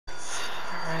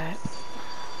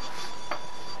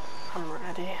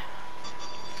ready. I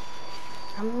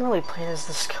haven't really played as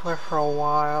this killer for a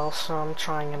while, so I'm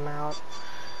trying him out.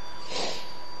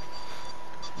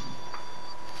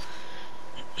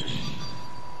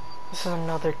 This is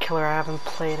another killer I haven't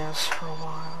played as for a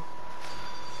while.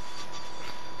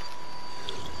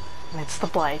 And it's the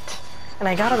Blight. And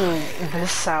I got him in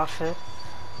this outfit.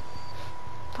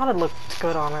 Thought it looked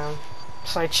good on him,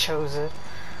 so I chose it.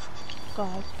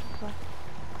 God.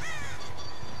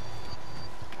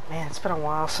 Man, it's been a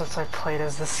while since I played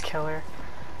as this killer.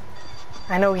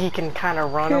 I know he can kind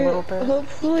of run a little bit.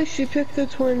 Hopefully she picked the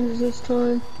twins this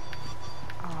time.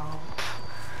 Oh,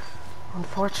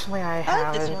 unfortunately I I haven't.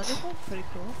 like this one. This one's pretty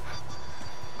cool.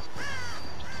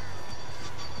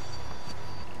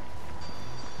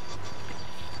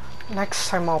 Next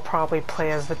time I'll probably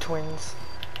play as the twins.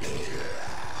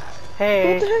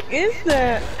 Hey. What the heck is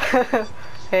that?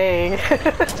 Hey.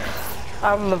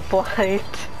 I'm the Blight.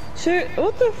 Shit,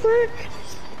 what the frick?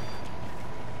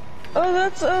 Oh,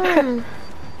 that's,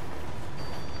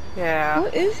 Yeah.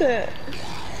 what is it?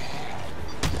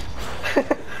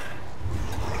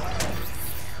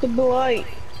 The Blight.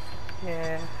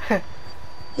 Yeah.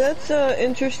 That's,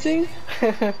 interesting.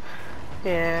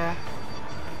 Yeah.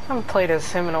 I haven't played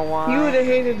as him in a while. You would've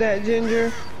hated that,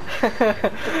 Ginger.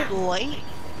 Blight?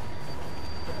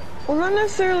 Well, not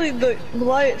necessarily the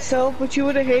Blight itself, but you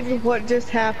would've hated what just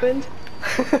happened.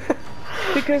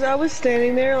 Because I was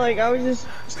standing there, like, I was just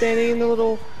standing in the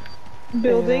little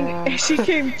building, Yeah. and she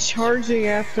came charging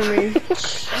after me.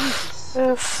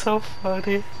 That's so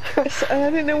funny. So I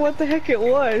didn't know what the heck it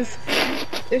was.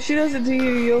 If she does it to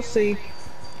you, you'll see.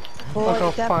 I'll go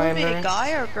Is that find movie her. a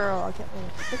guy or a girl? I can't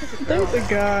remember. I think it's a I girl. think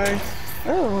the guy. I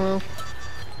don't know.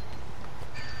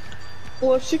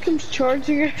 Well, if she comes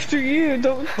charging after you,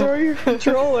 don't throw your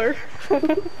controller. Not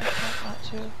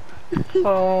true.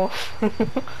 Oh.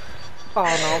 Oh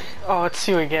no. Oh, it's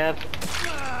you again.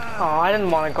 Oh, I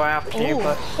didn't want to go after you,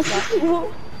 but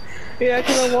Yeah,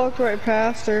 because I walked right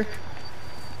past her.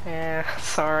 yeah,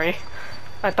 sorry.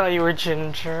 I thought you were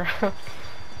Ginger.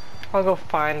 I'll go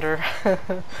find her.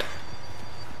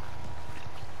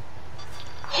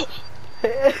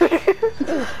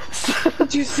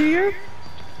 Did you see her?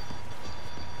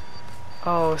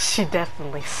 Oh, she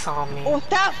definitely saw me. Oh,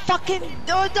 that fucking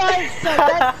that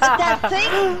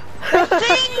thing! The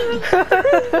thing!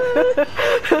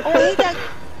 Oh, I hate that.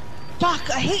 Fuck,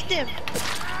 I hate them.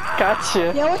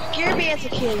 Gotcha. Yeah, what scared me as a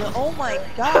kid? Oh my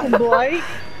god. Blight?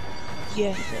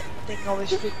 Yes, that thing always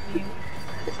freaked me out.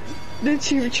 Did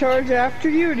she charge after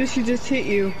you, or did she just hit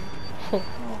you? Oh,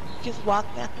 he just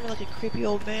walked after me like a creepy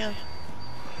old man.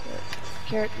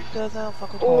 Character does, I don't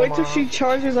fuck with Well, wait till Mom. she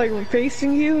charges, like,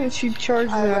 facing you, and she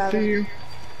charges I'd after rather- you.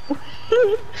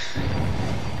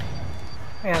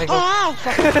 I gotta go. Oh,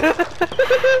 fuck.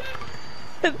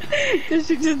 Did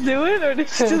she just do it, or did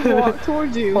she just walk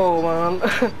towards you? Hold on.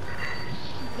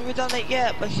 Never done that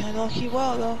yet, but I know she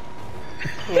will though.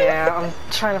 Yeah, I'm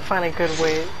trying to find a good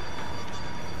way.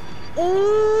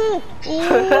 Ooh!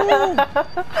 Ooh!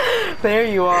 There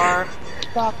you are.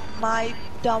 Fuck my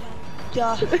dumb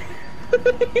duh.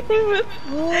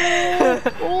 Ooh!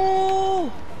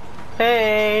 Ooh!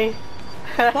 Hey.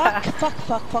 Fuck, fuck,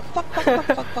 fuck, fuck, fuck, fuck, fuck,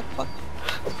 fuck, fuck, fuck.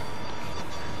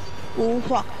 Ooh,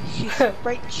 fuck. She's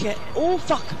breaking shit. Ooh,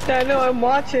 fuck. I know, I'm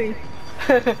watching.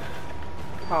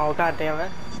 Oh, god damn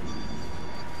it.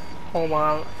 Hold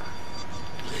on.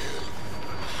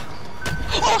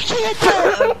 Oh, shit!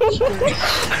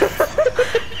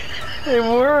 It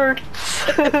worked.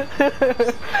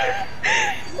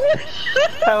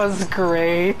 That was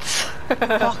great.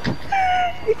 Fuck.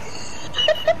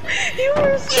 You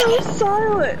were so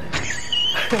silent.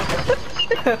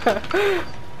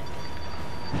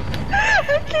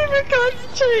 I can't even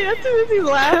concentrate. I'm too busy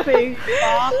laughing.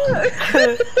 Fuck.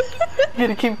 You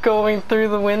gonna keep going through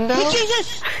the window?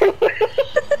 Jesus!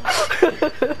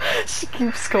 She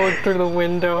keeps going through the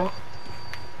window.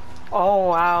 Oh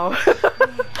wow.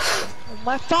 Oh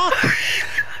my fuck!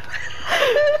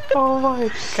 Oh my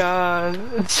god.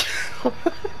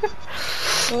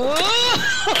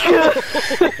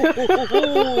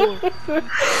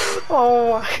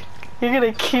 Oh my. You're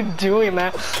gonna keep doing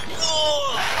that.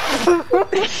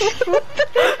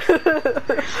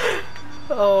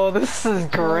 Oh, this is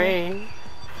great.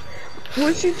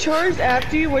 Was she charged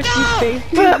after you? Was she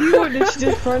facing you, or did she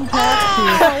just run past you?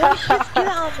 Oh, just get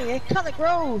on me. It's kinda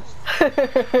gross.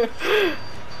 I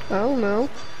don't know.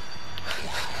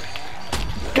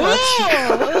 Gotcha.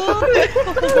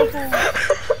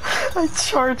 Oh, I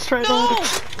charged right no! over.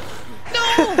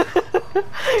 No!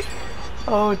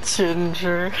 Oh,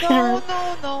 Ginger. No,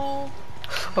 no, no.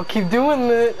 I'll keep doing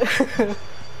it.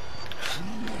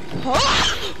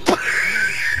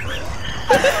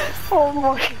 Oh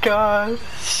my god,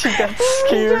 she got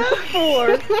scared. For?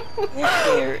 You're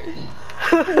scared.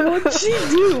 What'd she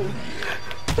do?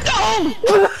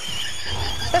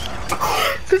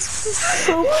 This is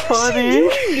so funny.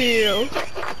 You.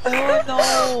 Oh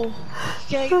no.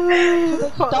 Okay,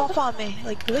 put stuff on me,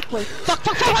 like liquid. Fuck.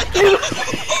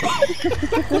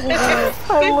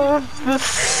 I love this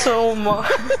so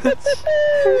much.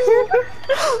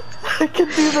 I could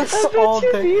do this all I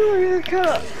bet day. you were the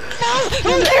cup.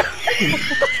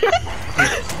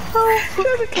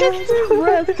 Trying to catch their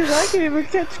breath because I can't even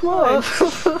catch mine.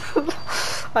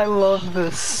 I love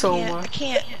this so I much.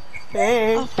 can't.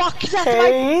 Hey. Oh fuck, that's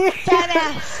Hey. my fat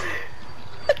ass.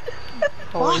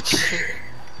 Holy Fuck. shit.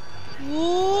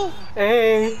 Ooh.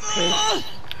 Hey.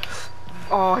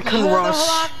 Oh, I I couldn't don't know rush. how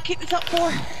long I can keep this up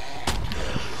for.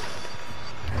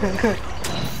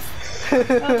 I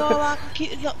don't know how long I can keep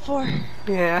this up for.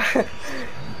 Yeah.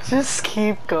 Just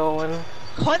keep going.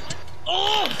 Cunt.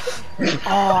 Oh,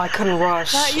 Oh, I couldn't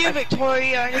rush. not you,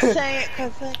 Victoria. I'm just saying it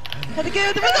because I had to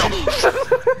get out of the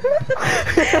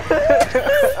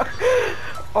window.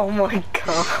 Oh my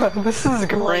god, this is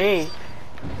great.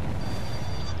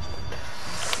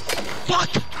 Fuck.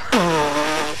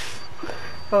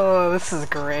 Oh, this is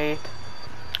great.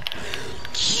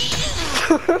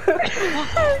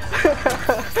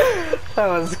 That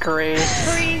was great.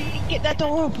 Hurry, get that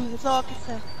door open. That's all I can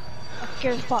say. I'm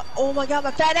scared as fuck. Oh my god,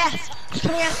 my fat ass. She's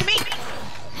coming after me.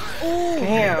 Ooh.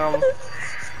 Damn.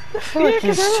 I feel like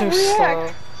he's 'cause I too don't slow.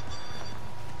 react.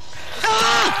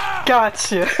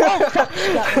 Gotcha. Oh fuck,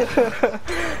 she got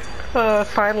me.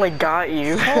 Finally got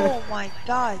you. Oh my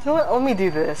god. You know what? Let me do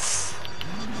this.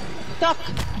 Duck.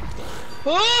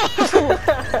 Oh.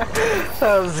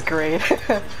 That was great.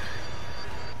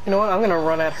 You know what? I'm gonna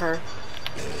run at her.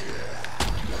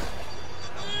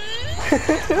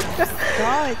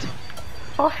 God.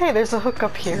 Oh hey, there's a hook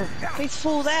up here. Please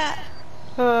fool that.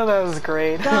 Oh, that was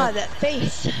great. God, that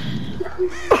face.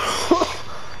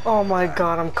 Oh my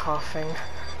god, I'm coughing.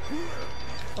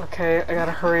 Okay, I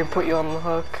gotta hurry and put you on the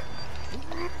hook.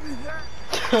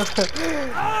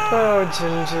 Oh,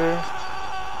 Ginger.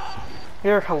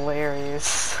 You're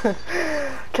hilarious.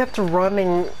 Kept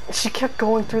running. She kept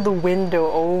going through the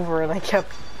window over and I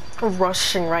kept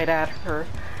rushing right at her.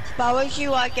 If I was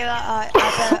you, I'd get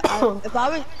if I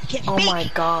was, I can't Oh speak. my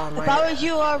god, If I was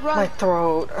you, I'd my run.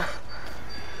 throat.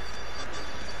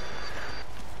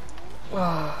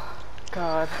 Oh,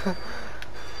 god.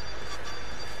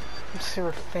 Let's see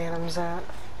where Phantom's at.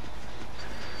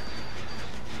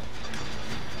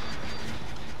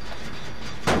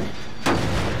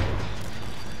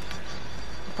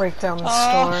 Break down the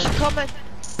Oh, store. she's coming.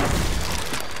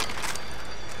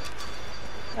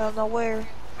 I don't know where. Oh,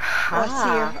 I see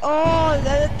her. Oh,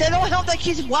 that don't help that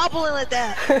she's wobbling like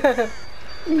that.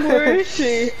 Where is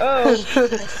she? Oh. I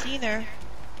seen her.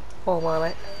 Hold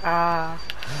on,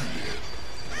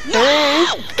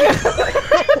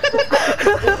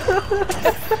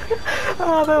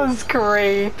 Oh, that was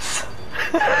great.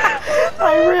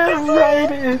 I ran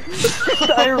right in.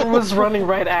 I was running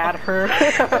right at her.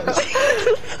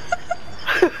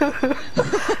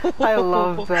 I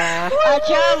love that. I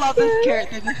kinda love this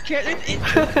character. This character's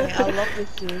interesting. I love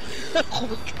this dude. Oh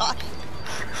my god.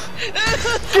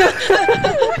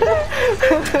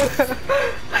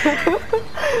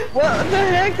 What the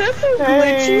heck? That's so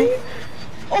Hey. glitchy.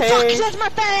 Oh fuck, that's my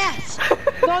fat ass!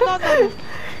 No.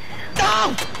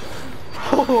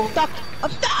 No! Stuck!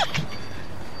 I'm stuck!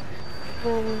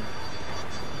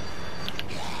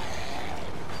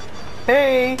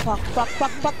 Hey! Fuck.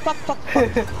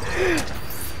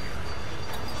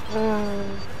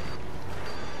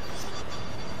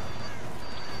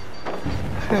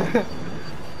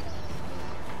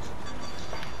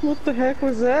 What the heck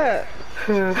was that?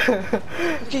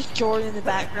 Just Jordan in the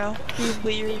background. He's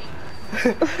weird.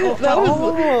 That was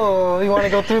Oh, you want to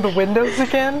go through the windows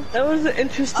again? that was an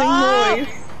interesting Ah! noise.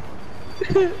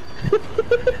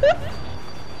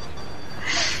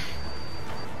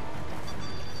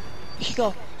 She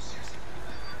go.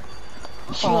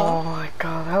 Oh my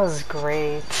god, that was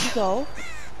great. She go.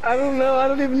 I don't know. I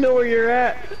don't even know where you're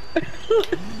at.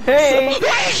 Hey!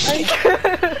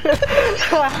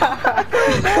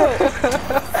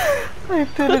 I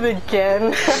did it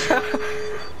again.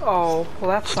 Oh, well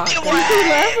that's not good. You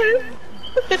laughing?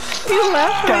 You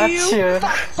laughing at you?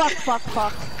 Gotcha.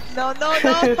 Fuck. No.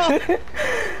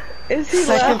 Is he Second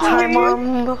laughing at time you?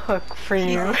 on the hook for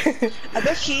you. I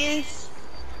bet she is.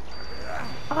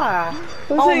 Ah.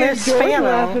 I was Oh, saying, there's George Phantom.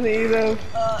 laughing at you though.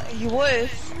 He was.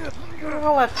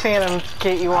 I'll let Phantom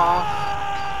get you off.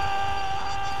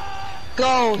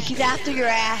 Go. She's after your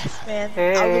ass, man. I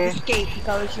Hey. would escape if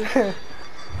I was you.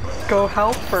 Go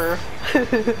help her.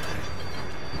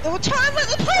 No time at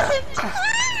the present.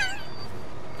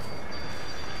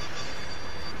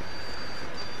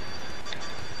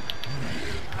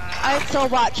 I'm still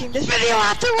watching this video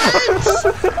afterwards.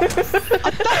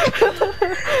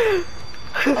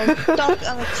 I'm stuck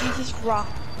on a Jesus rock.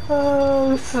 Oh,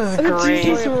 this is great.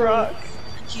 Jesus rock.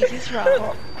 Jesus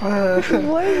rock.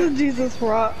 What is a Jesus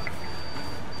rock?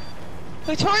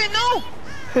 Victoria, no!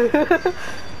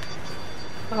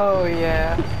 Oh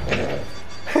yeah.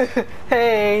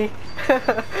 Hey.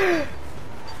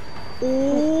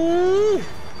 Ooh.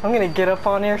 I'm gonna get up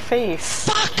on your face.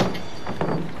 Fuck!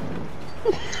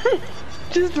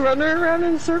 Just run her around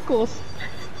in circles.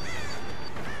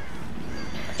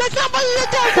 That's not what you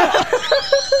did!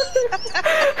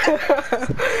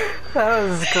 That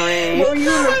was great. Were you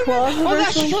in a closet Oh or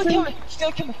god, she's gonna kill something? me! She's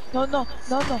gonna kill me! No, no,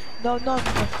 no, no, no, no, no.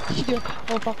 She's gonna.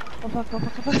 Oh fuck, oh fuck, oh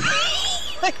fuck, oh fuck.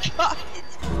 Oh my god!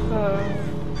 No!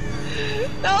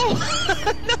 No!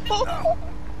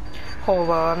 Hold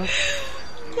on.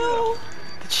 No!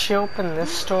 Did she open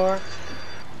this door?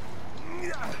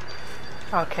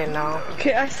 Okay, no.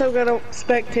 Okay, I still gotta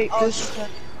spectate Oh, this.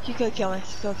 she's gonna kill me.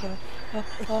 She's gonna kill me. Oh,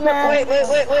 oh. Nah. Wait,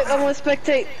 I wanna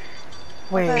spectate.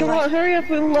 Wait. Come on, hurry up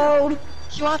and load.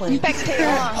 She wants to spectate.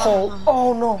 Hold.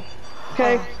 Oh no.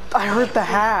 Okay. I heard the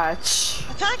hatch.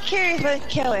 I'm kinda curious what to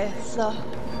kill it, so.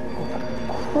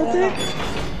 What the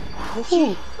heck? Did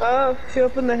she? Oh, she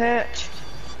opened the hatch.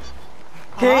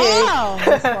 Hey. Oh!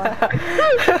 This one.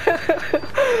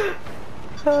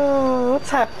 Oh, let's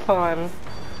have fun.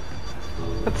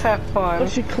 Let's have Oh, fun.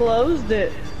 she closed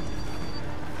it.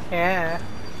 Yeah.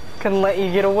 Couldn't let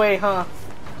you get away, huh?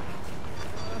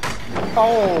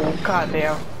 Oh,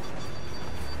 goddamn.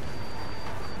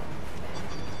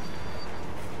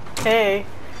 Hey.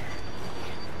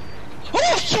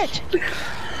 Oh shit!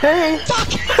 Hey. Fuck!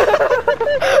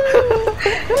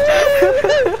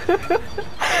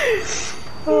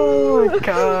 Oh my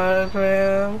god,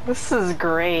 man. This is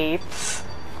great.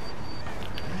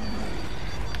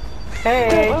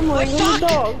 Hey. Oh, I'm like, where's the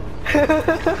dog?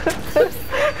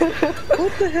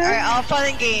 What the heck? Alright, all fun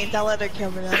and games. I'll let her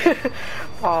kill me now.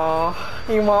 Aw,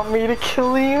 you want me to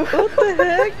kill you? What the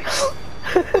heck?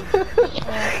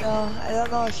 I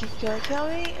don't know if she's gonna kill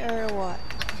me or what.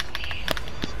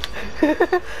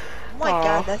 Oh my Aw.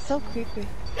 god, that's so creepy.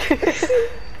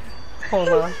 Hold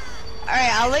on.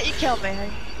 Alright, I'll let you kill me.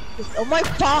 Oh my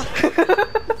fuck!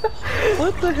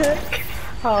 What the heck?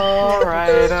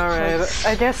 Alright.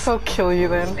 I guess I'll kill you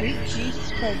then.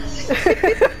 Jesus Christ.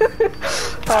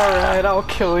 Alright, I'll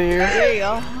kill you. There you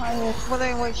go. I was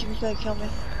wondering when she was gonna kill me.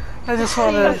 I just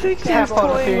want I to think have she's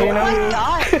fun with you, you Oh know? my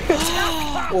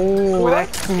god! Ooh,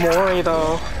 that's Mori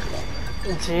though.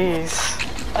 Jeez.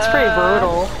 It's pretty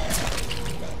brutal.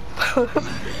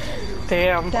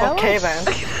 Damn, That okay was- then.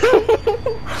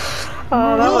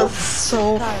 Oh, that was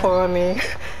so funny.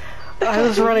 I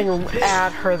was running at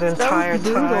her the entire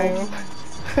time.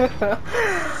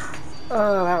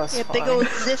 Oh, that was Yeah, fun. they go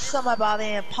this on my body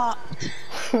and it popped.